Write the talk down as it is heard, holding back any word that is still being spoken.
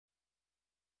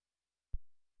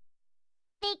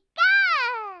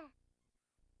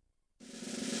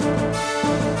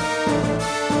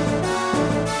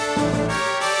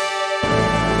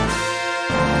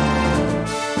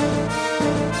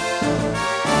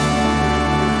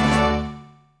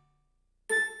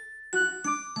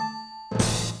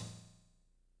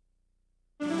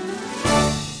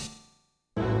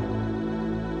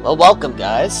Well, welcome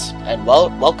guys, and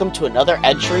welcome to another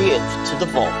entry into the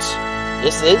vault.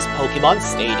 This is Pokemon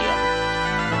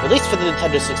Stadium. Released for the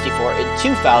Nintendo 64 in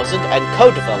 2000 and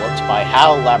co-developed by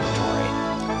HAL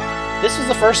Laboratory. This was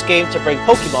the first game to bring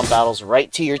Pokemon battles right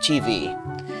to your TV.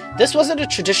 This wasn't a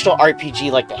traditional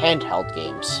RPG like the handheld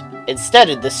games. Instead,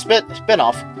 in this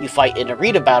spin-off, you fight in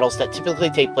arena battles that typically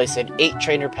take place in 8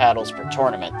 trainer battles per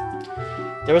tournament.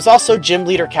 There was also Gym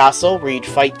Leader Castle, where you'd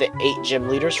fight the 8 gym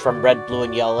leaders from Red, Blue,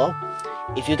 and Yellow.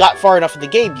 If you got far enough in the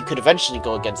game, you could eventually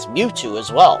go against Mewtwo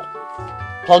as well.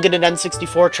 Plug in an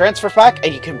N64 transfer pack,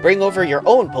 and you can bring over your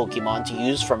own Pokemon to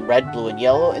use from Red, Blue, and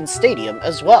Yellow in Stadium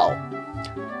as well.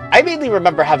 I mainly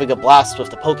remember having a blast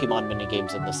with the Pokemon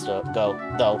minigames in this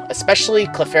though, especially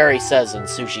Clefairy says in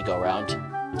Sushi-Go-Round.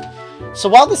 So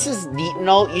while this is neat and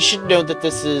all, you should know that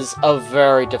this is a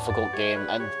very difficult game,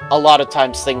 and a lot of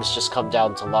times things just come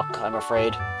down to luck, I'm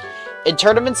afraid. In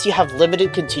tournaments, you have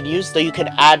limited continues, though you can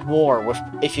add more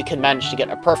if you can manage to get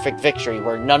a perfect victory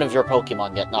where none of your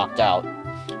Pokemon get knocked out.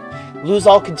 Lose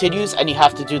all continues, and you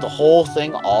have to do the whole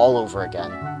thing all over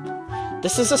again.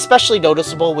 This is especially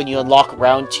noticeable when you unlock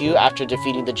Round 2 after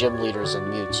defeating the gym leaders in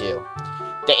Mewtwo.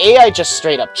 The AI just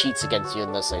straight up cheats against you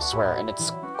in this, I swear, and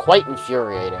it's quite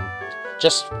infuriating.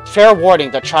 Just fair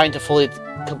warning that trying to fully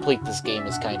complete this game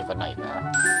is kind of a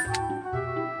nightmare.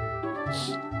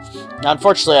 Now,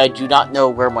 unfortunately, I do not know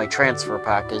where my transfer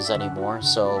pack is anymore,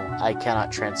 so I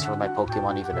cannot transfer my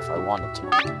Pokemon even if I wanted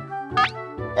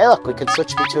to. Hey look, we can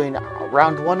switch between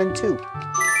round 1 and 2.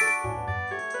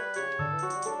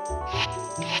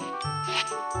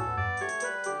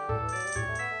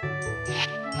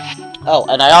 Oh,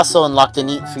 and I also unlocked a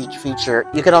neat feature.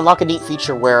 You can unlock a neat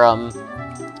feature where,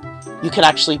 you can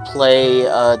actually play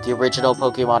the original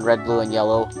Pokemon Red, Blue, and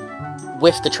Yellow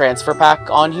with the transfer pack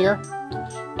on here.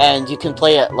 And you can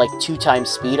play at like 2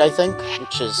 times speed, I think,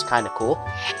 which is kind of cool.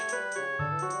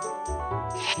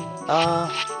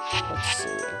 Let's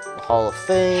see. Hall of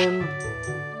Fame,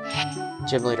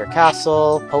 Gym Leader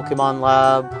Castle, Pokemon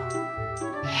Lab.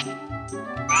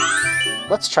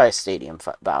 Let's try a stadium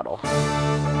battle.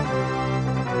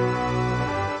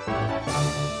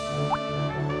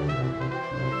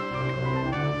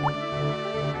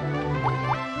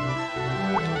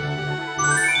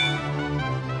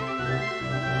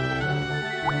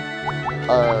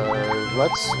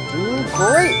 Let's do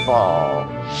Great Ball.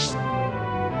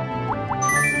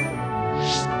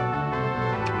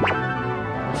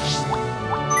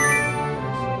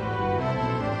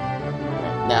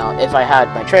 Now, if I had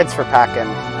my transfer pack and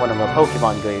one of my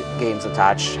Pokemon games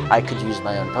attached, I could use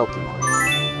my own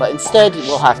Pokemon. But instead,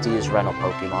 we'll have to use rental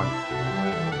Pokemon.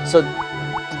 So,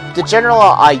 the general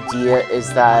idea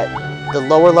is that the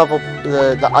lower level,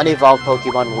 the unevolved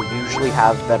Pokemon will usually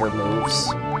have better moves.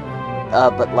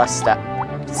 But less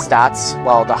stats,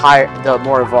 while the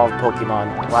more evolved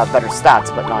Pokemon will have better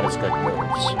stats, but not as good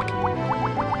moves.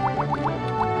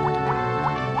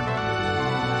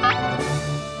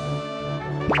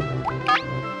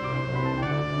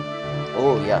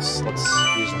 Oh yes, let's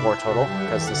use Wartortle,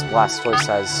 because this Blastoise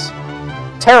has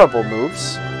terrible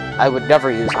moves. I would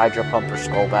never use Hydro Pump or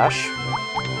Skull Bash.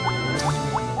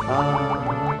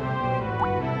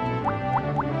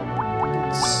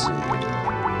 Let's see.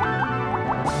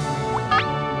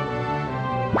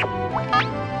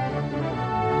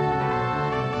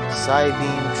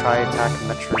 Psybeam, Tri-Attack,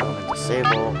 Metronome, and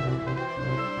Disable.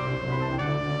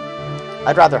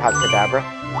 I'd rather have Kadabra.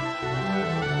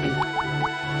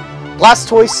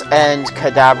 Blastoise and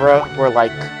Kadabra were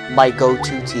like my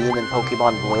go-to team in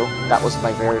Pokemon Blue. That was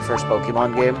my very first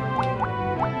Pokemon game.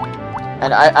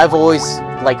 And I've always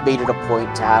like made it a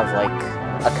point to have like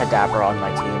a Kadabra on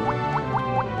my team.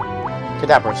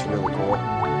 Kadabra's really cool.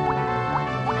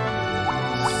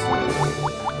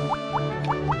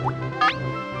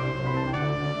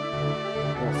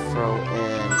 Throw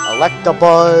in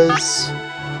Electabuzz,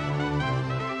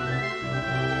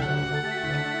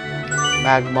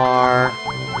 Magmar,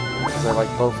 because I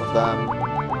like both of them.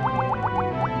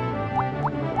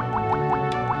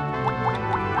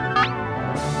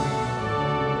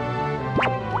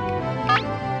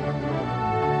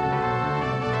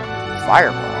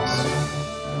 Fireballs.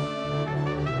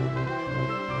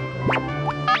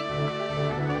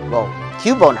 Well,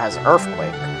 Cubone has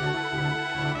Earthquake.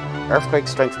 Earthquake,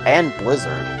 Strength, and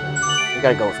Blizzard. We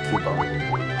gotta go with Cubone.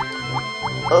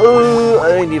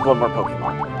 I need one more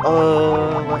Pokemon.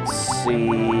 Let's see.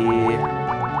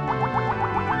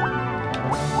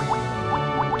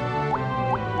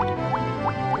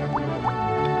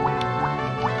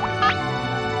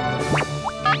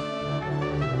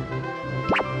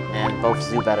 And both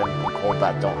Zubat and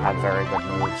Golbat don't have very good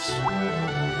moves.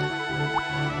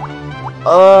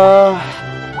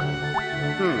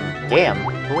 Damn.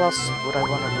 Who else would I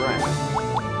want to bring?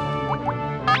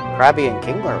 Krabby and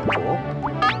Kingler are cool.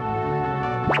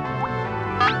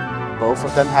 Both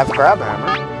of them have Crab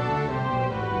Hammer.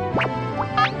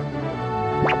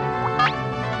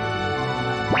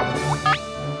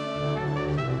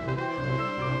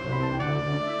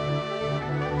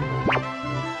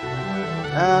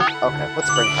 Okay, let's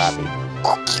bring Krabby.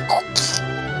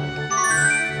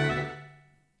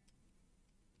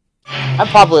 I'm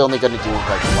probably only gonna do,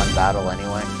 like, one battle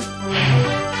anyway.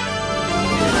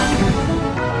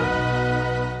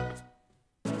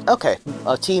 Okay,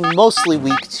 a team mostly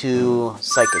weak to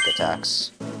psychic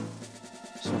attacks.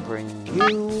 So bring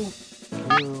you,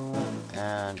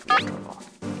 and Rotor.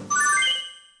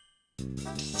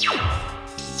 It's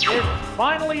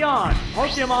finally on!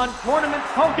 Pokemon Tournament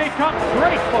Poke Cup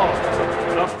Great Ball!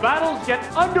 The battles get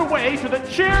underway to the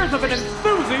cheers of an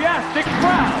enthusiastic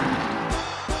crowd!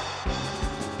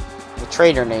 The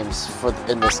trainer names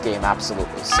in this game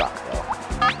absolutely suck, though.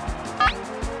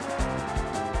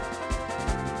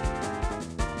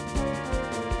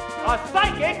 A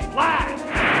Psychic Flash!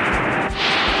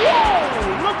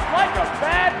 Whoa! Looks like a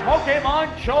bad Pokemon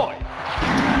choice!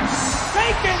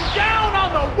 Taken down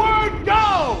on the word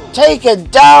go! Taken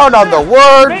down on the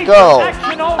word go!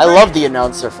 I love the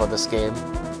announcer for this game.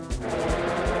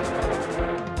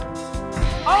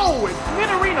 Oh, it's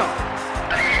Nidorino!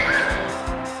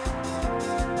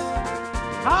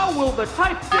 How will the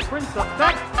type difference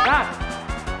affect that?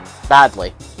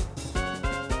 Badly.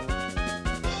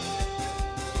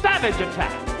 Savage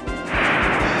attack!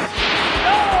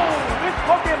 No! This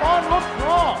Pokemon looks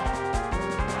wrong!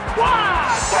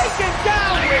 Wow! Taken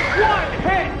down with one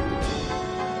hit!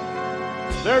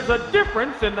 There's a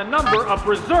difference in the number of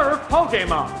reserve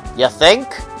Pokemon. You think?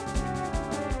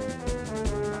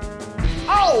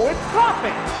 Oh, it's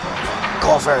coughing!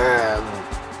 Coughing!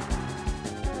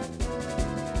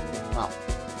 Well.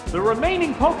 The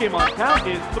remaining Pokemon count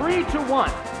is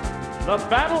 3-1. The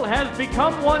battle has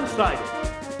become one-sided.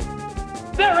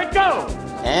 There it goes!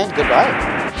 And goodbye.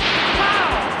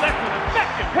 Wow! That's an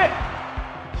effective hit!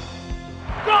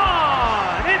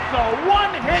 Gone! It's a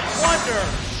one-hit wonder!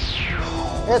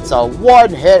 It's a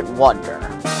one-hit wonder.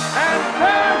 And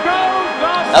there goes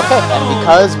the Okay, battle! and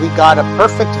because we got a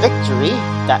perfect victory,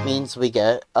 that means we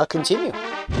get a continue.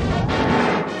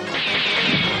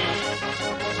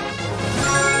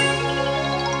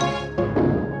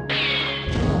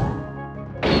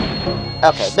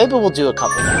 Okay, maybe we'll do a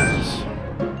couple rounds.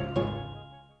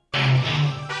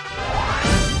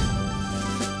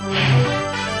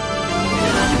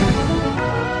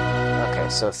 Okay,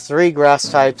 so 3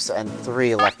 grass types and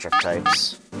 3 electric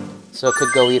types. So it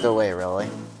could go either way, really.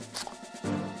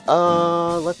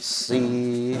 Let's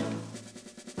see.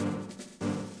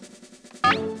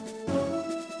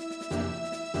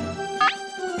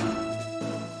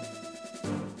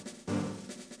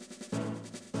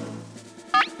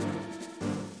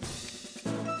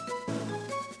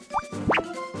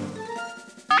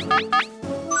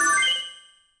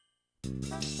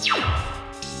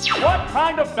 What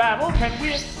kind of battle can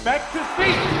we expect to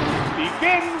see?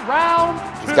 Begin round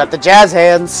 2. He's got the jazz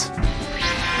hands.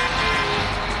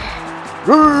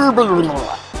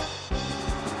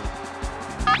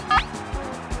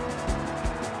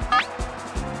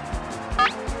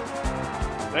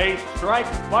 They strike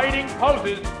fighting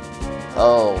poses.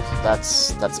 Oh,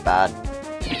 that's bad.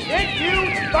 It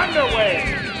used Thunder Wave.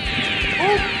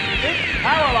 Oops, it's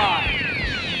paralyzed.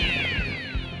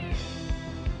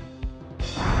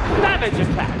 Savage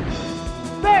attack.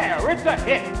 There, it's a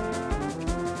hit.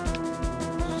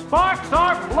 Sparks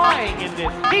are flying in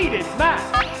this heated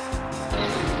match.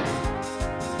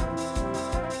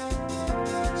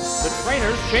 The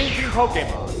trainer's changing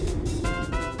Pokemon.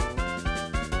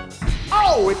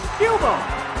 Oh, it's Cubone!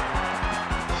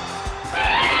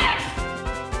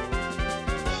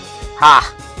 Ha!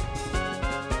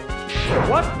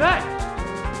 What's next?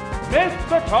 Missed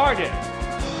the target.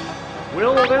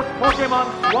 Will this Pokemon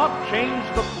swap change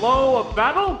the flow of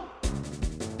battle?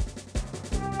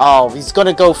 Oh, he's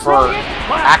gonna go for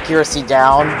accuracy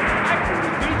down.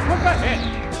 Accuracy took a hit.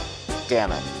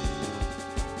 Damn it.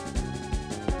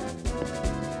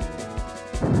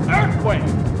 Earthquake!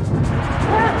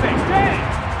 Perfect hit!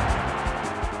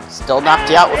 Still knocked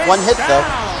you out with one hit, though.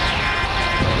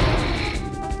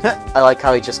 I like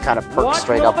how he just kind of perks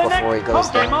straight up before he goes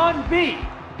down. Pokemon B?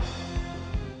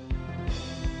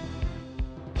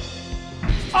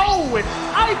 Oh, it's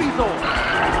Ivysaur!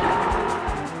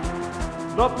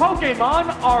 The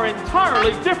Pokemon are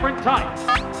entirely different types.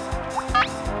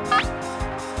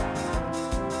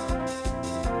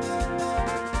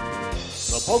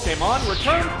 Pokemon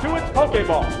returns to its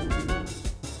Pokeball.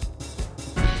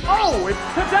 Oh, it's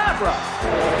Kadabra!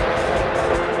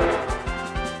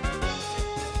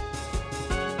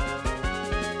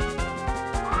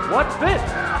 What's this?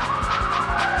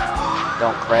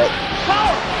 Don't crit.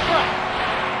 Power Strike!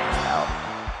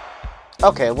 No.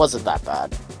 Okay, it wasn't that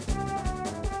bad.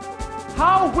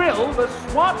 How will the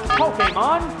swapped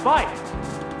Pokemon fight?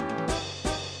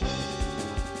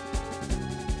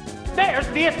 There's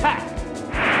the attack!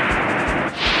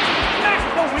 That's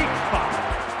the weak spot!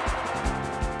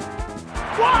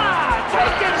 Wow!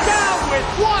 Take it down with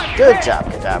one Good hit. job,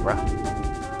 Kadabra.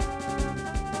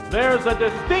 There's a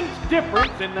distinct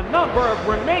difference in the number of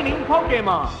remaining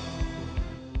Pokemon.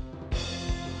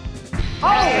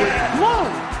 Oh, it's blue!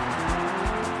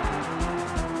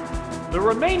 The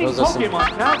remaining Those are some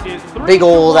Pokemon count is 3. Big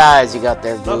old eyes you got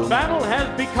there, The Gloom. battle has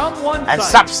become one-sided. And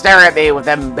stop staring at me with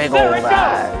them big There old it goes.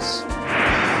 eyes.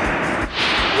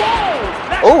 Whoa!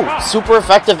 That's Oh, tough. super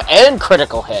effective and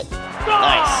critical hit.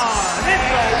 Nice.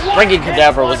 It's a Bringing one-hit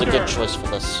Kadabra was a wonder. good choice for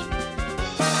this.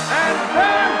 And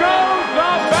there goes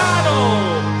the battle!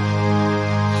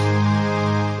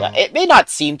 Yeah, it may not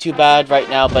seem too bad right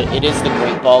now, but it is the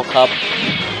Great Ball Cup,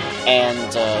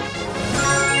 and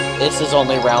this is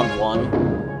only round 1.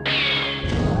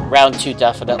 Round 2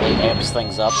 definitely amps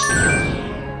things up.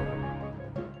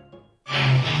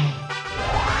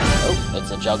 Oh,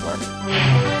 it's a juggler.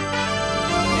 Great.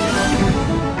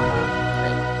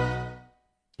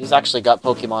 He's actually got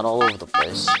Pokemon all over the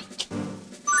place.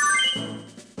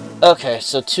 Okay,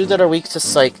 so 2 that are weak to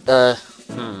Psych, Okay,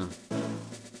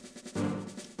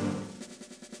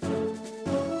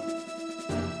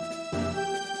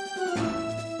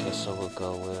 so we'll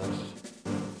go with...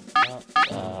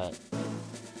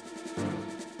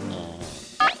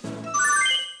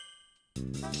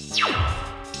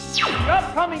 The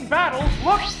upcoming battles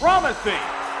look promising.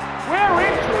 We're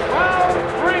into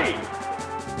round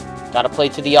 3. Gotta play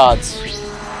to the odds.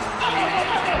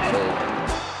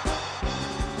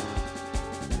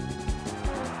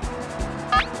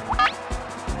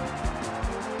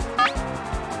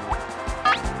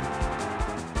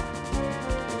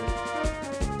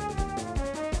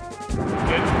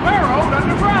 It's burrowed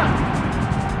underground.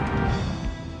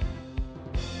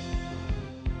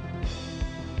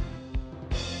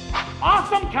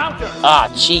 Awesome counter.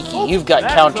 Ah, cheeky, Oops, you've got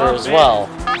that's counter a as miss. well.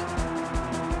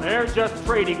 They're just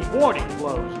trading warning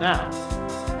blows now.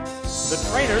 The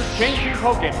trainer's changing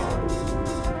Pokemon.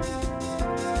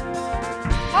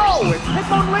 Oh, it's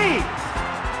Hitmonlee!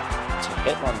 To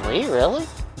Hitmonlee, really?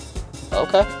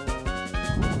 Okay.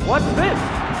 What's this?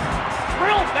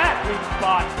 Drill that weak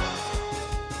spot!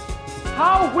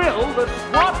 How will the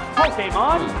swapped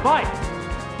Pokemon fight?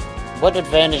 What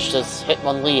advantage does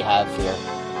Hitmonlee have here?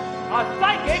 A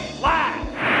Psychic Blast!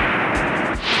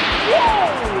 Whoa!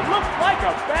 Looks like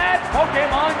a bad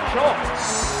Pokemon choice!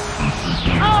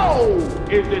 Oh!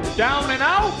 Is it down and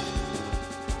out?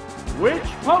 Which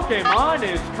Pokemon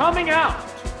is coming out?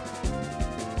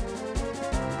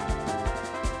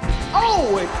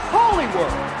 Oh, it's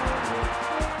Poliwhirl!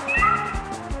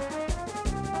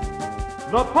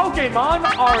 The Pokemon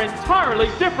are entirely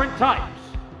different types.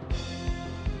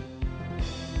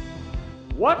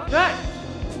 What's next?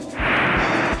 The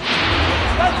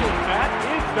special mat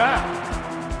is down.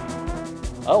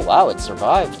 Oh wow, it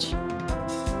survived.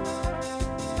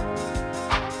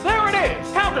 There it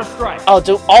is! Counter-Strike! Oh,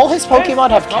 do all his Pokemon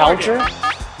have counter?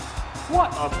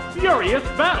 What a furious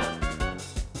battle!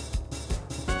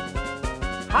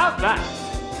 How's that?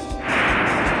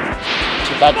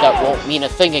 Too bad that won't mean a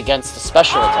thing against the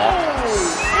special attack. Oh,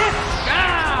 it's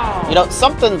down! You know,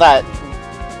 something that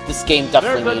this game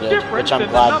definitely There's a needed, difference which I'm in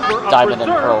the glad number of Diamond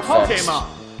and Pearl reserve fixed, Pokemon.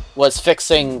 was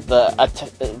fixing the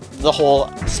whole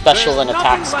special and There's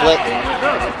attack nothing split. left in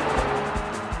reserve.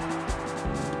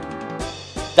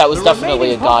 That was The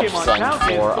definitely a remaining Pokemon godsend count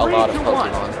is for a lot of 3-1.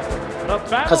 Pokemon. The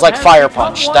battle Because like has Fire become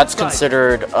Punch, that's one-sided.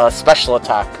 considered a special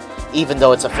attack, even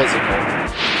though it's a physical.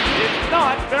 It's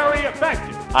not very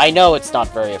effective. I know it's not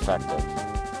very effective.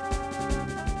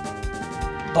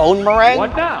 Bone Meringue?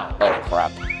 What now? Oh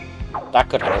crap. That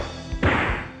could hurt.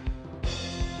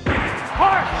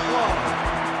 Harsh blow!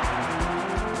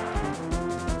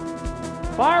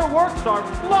 Fireworks are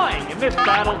flying in this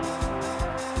battle.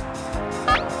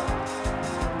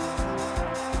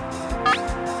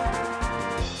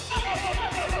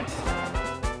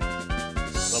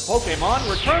 The Pokemon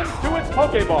returns to its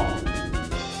Pokeball.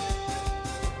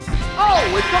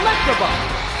 Oh, it's Electabuzz!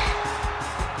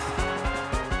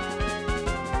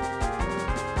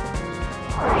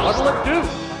 What'll it do?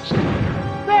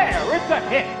 There, it's a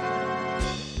hit!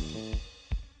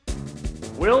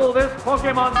 Will this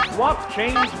Pokemon Swap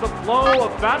change the flow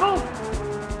of battle?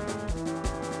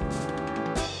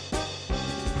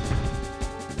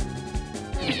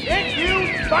 It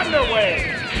used Thunder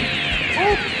Wave!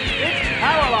 Oops, it's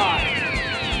paralyzed!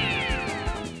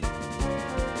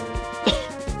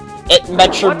 It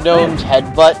metronomed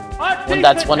Headbutt when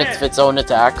that's one of its own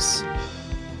attacks.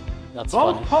 That's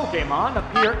Both funny. Pokemon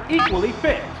appear equally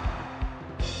fit.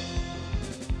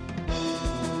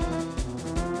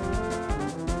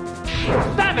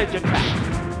 Savage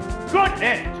attack! Good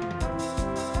hit!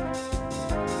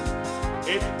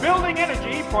 It's building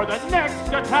energy for the next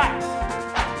attack!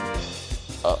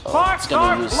 Uh-oh, it's Sparks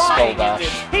gonna are use Skull flying in Dash.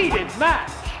 this heated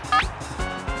match!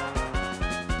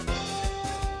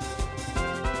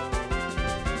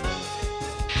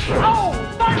 Oh,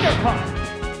 Thunder Punch!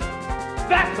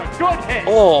 That's a good hit!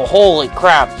 Oh, holy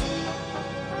crap!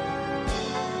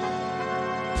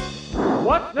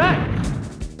 What's next?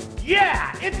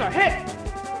 Yeah, it's a hit!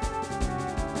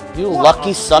 You What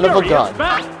lucky son of a furious gun.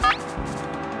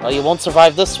 battle. Well, you won't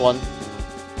survive this one.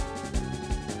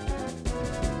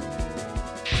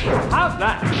 How's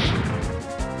that?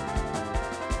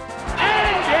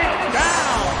 And it's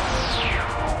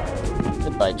down!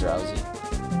 Goodbye, Drowsy.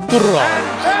 And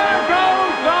there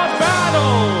goes the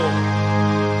battle!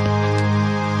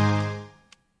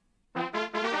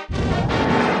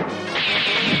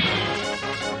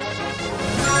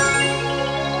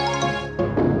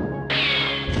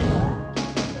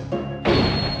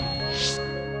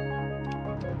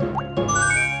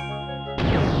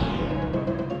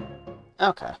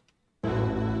 Okay.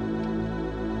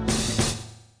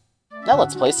 Now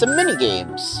let's play some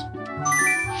minigames.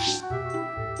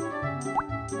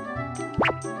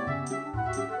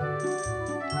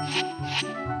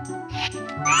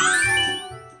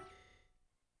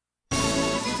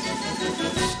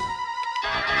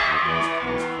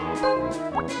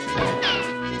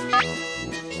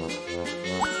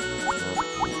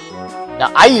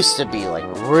 Now, I used to be, like,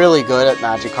 really good at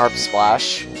Magikarp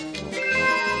Splash.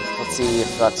 Let's see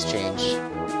if that's changed.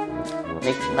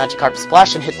 Make Magikarp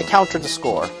Splash and hit the counter to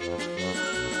score.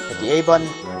 Hit the A button,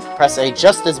 press A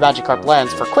just as Magikarp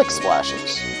lands for quick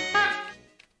splashes.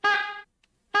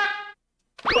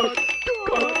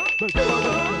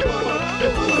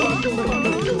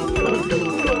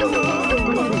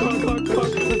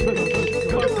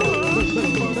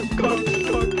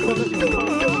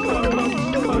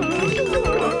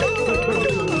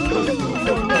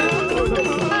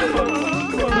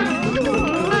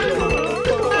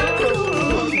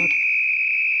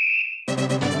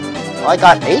 Well, I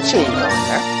got A-Chain going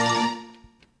there.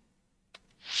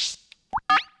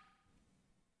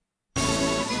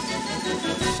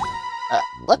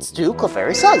 Let's do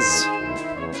Clefairy Says.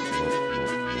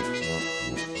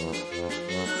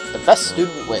 The best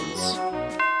student wins.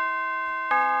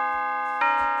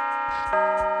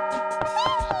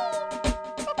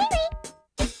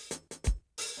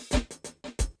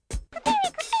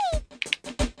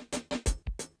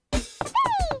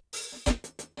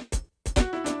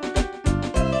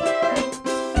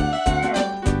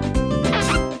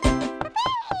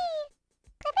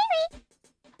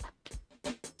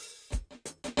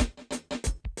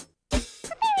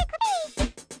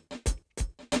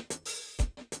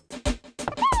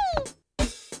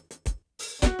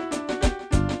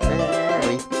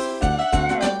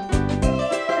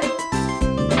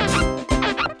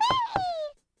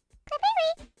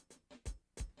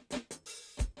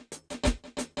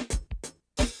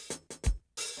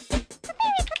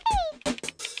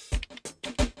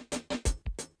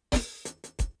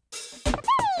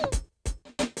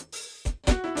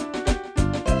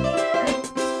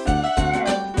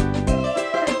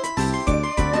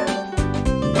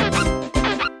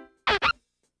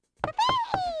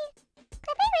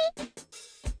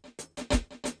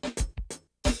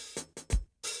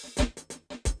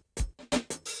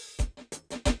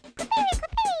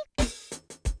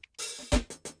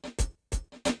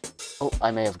 Oh,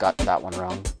 I may have gotten that one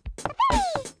wrong.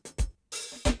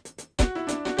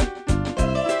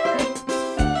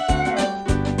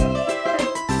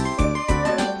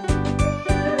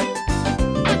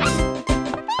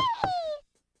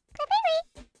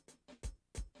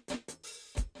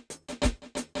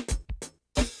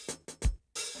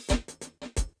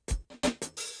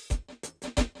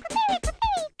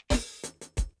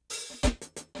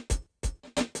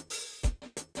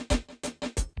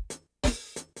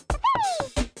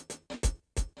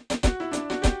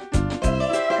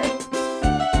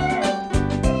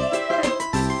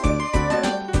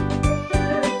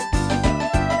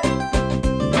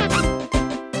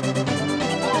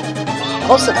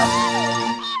 Close enough.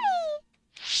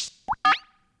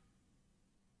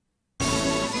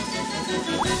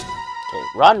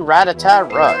 Run,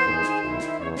 rat-a-tat, run.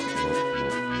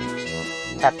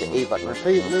 Tap the A button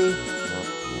repeatedly.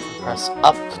 Press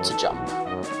up to jump.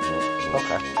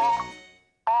 Okay.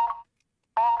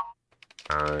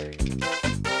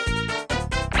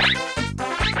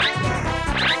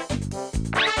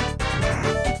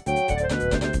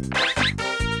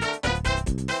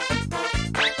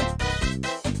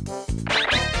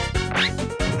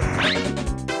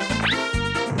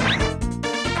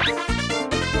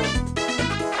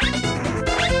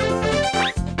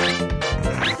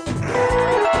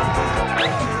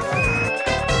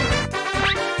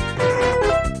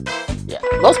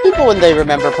 Most people, when they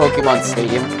remember Pokemon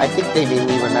Stadium, I think they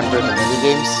mainly remember the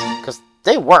minigames, because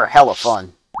they were hella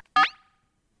fun.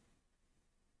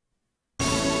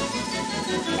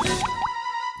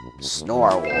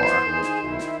 Snore War.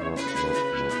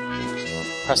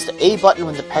 Press the A button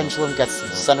when the pendulum gets to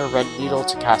the center red needle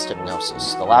to cast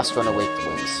Hypnosis. The last one awake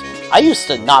wins. I used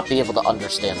to not be able to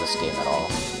understand this game at all.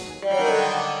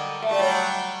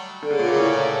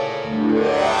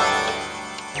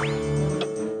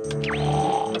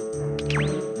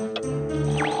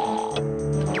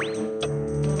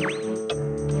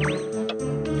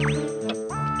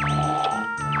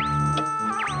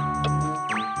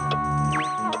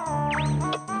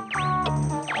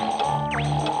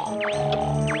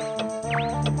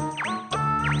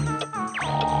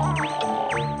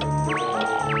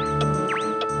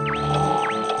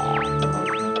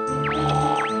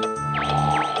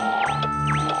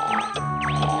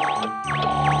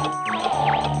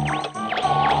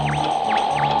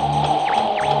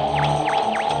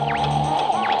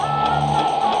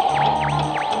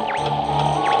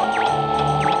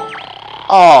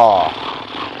 Oh,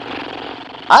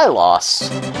 I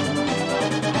lost.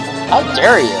 How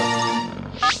dare you?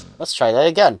 Let's try that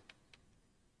again.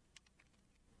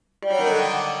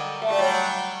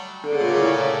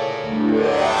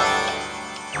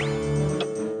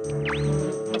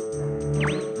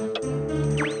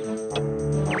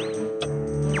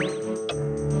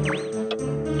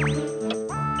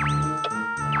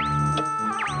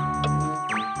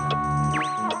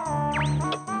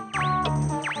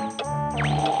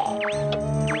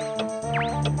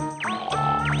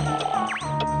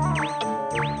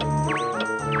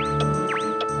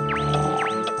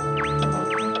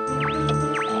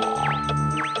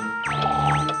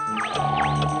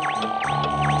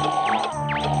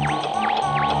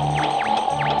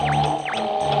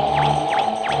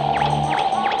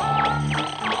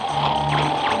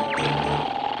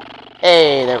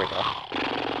 Hey, there we go.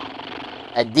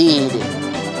 I did it.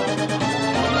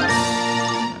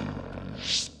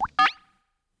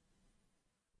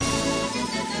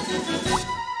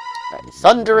 Alright,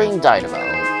 Thundering Dynamo.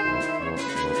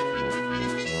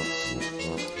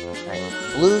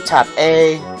 Alright, blue tap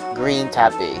A, green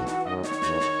tap B.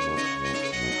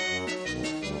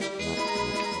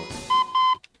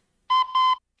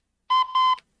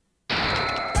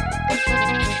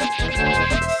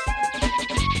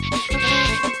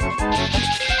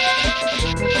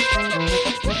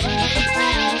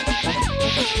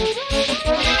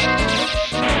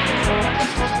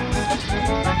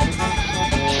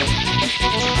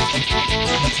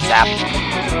 Zap.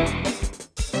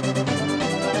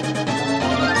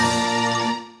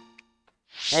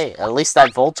 Hey, at least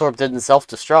that Voltorb didn't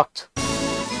self-destruct.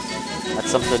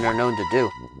 That's something they're known to do.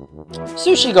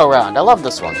 Sushi-Go-Round, I love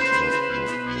this one.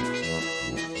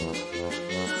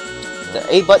 The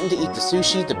A button to eat the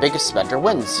sushi, the biggest spender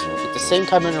wins. Eat the same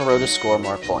time in a row to score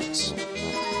more points.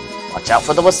 Watch out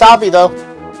for the wasabi, though.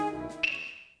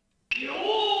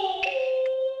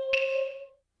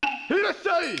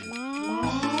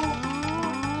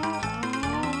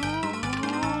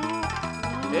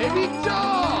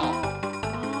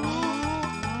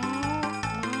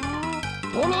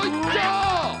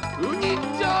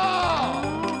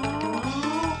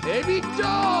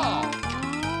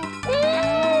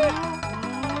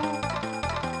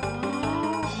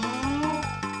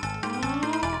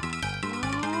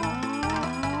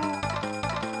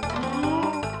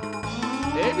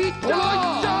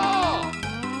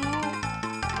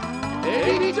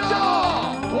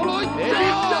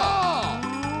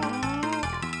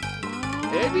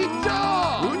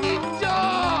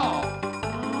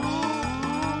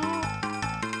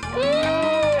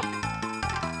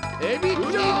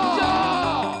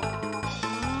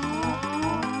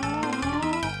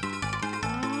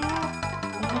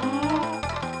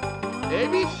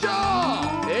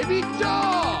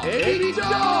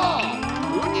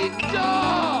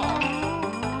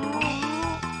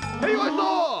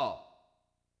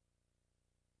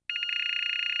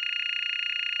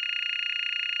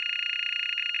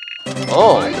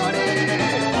 Oh.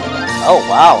 Oh,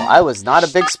 wow. I was not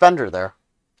a big spender there.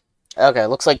 Okay,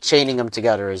 looks like chaining them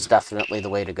together is definitely the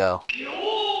way to go.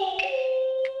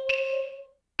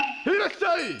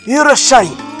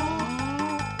 Irashai!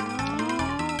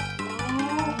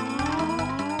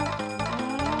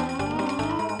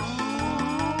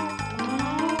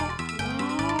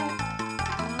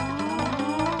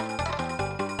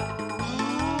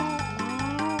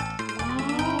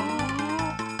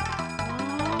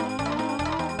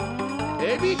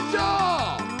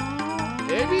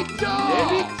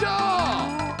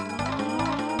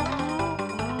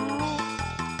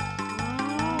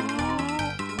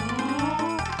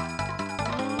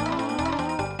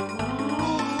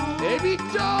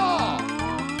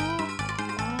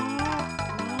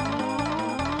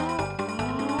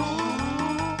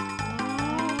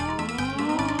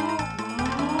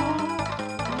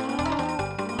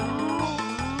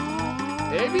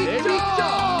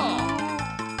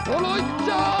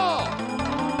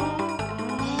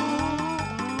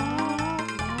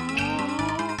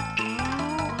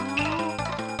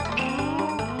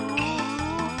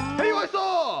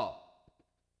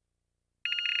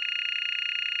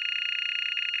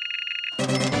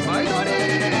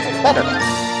 Better.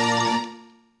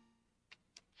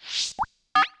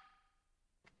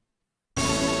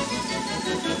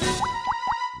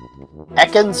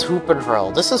 Ekans, Hoop, and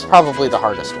Hurl. This is probably the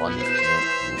hardest one.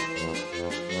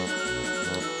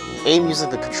 Aim using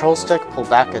the control stick, pull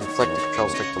back and flick the control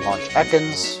stick to launch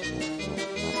Ekans.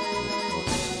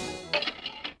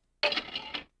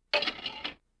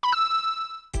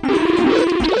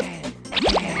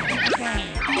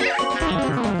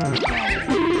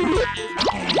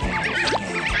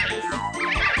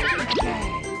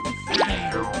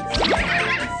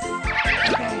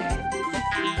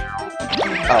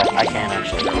 Oh, I can't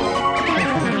actually.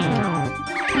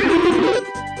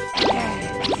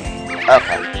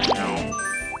 Okay.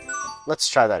 Let's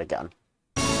try that again.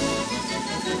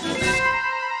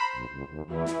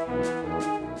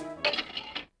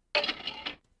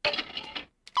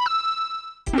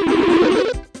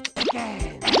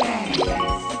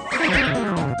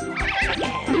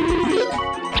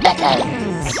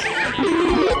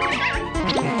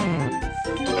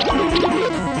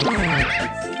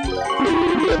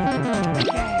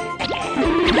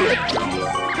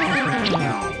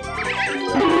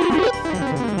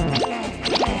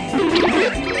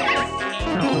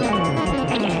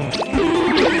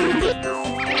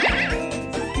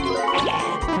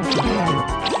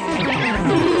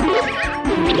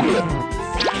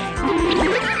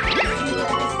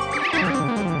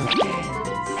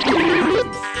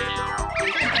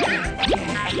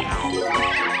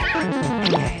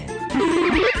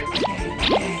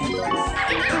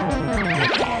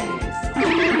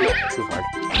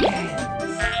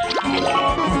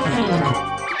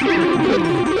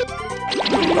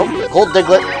 Oh, Gold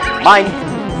Diglett, mine.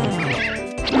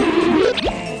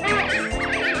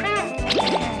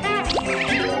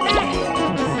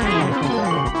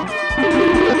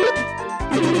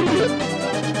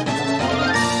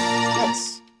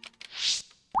 Nice.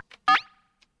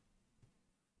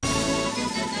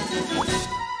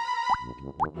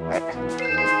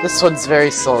 This one's very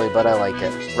silly, but I like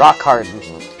it. Rock Harden.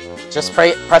 Just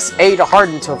press A to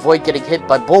harden to avoid getting hit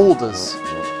by boulders.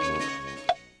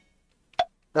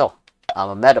 Oh, I'm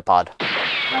a Metapod.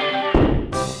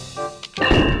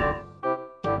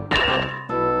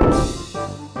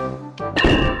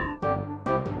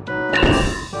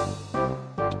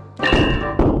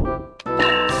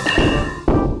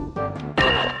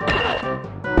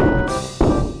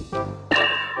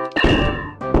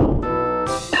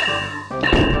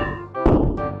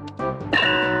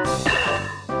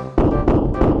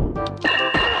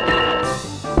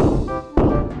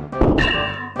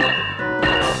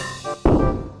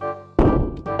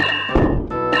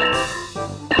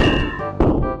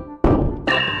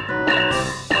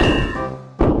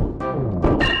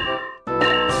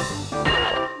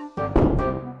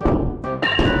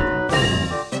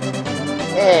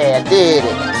 Hey, I did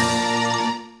it!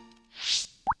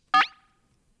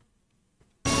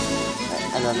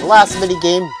 And then the last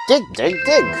minigame, dig, dig,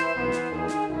 dig!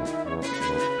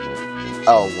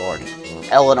 Oh lord.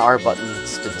 L and R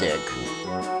buttons to dig.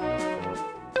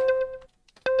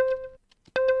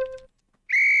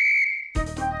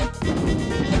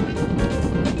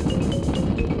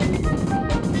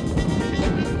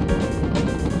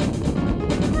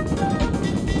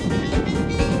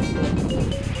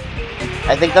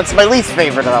 I think that's my least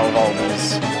favorite out of all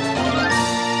these.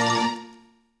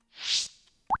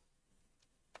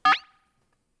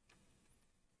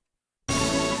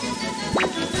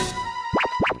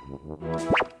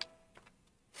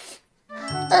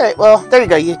 Alright, well, there you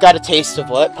go. You got a taste of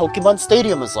what Pokemon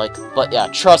Stadium is like. But yeah,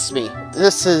 trust me,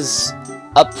 this is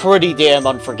a pretty damn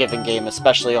unforgiving game,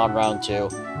 especially on round 2,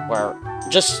 where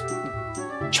just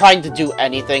trying to do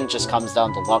anything just comes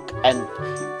down to luck. And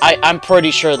I'm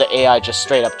pretty sure the AI just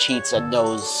straight up cheats and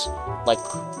knows,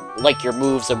 like your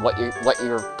moves and what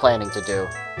you're planning to do,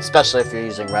 especially if you're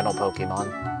using rental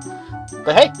Pokemon.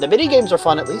 But hey, the mini games are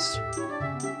fun at least.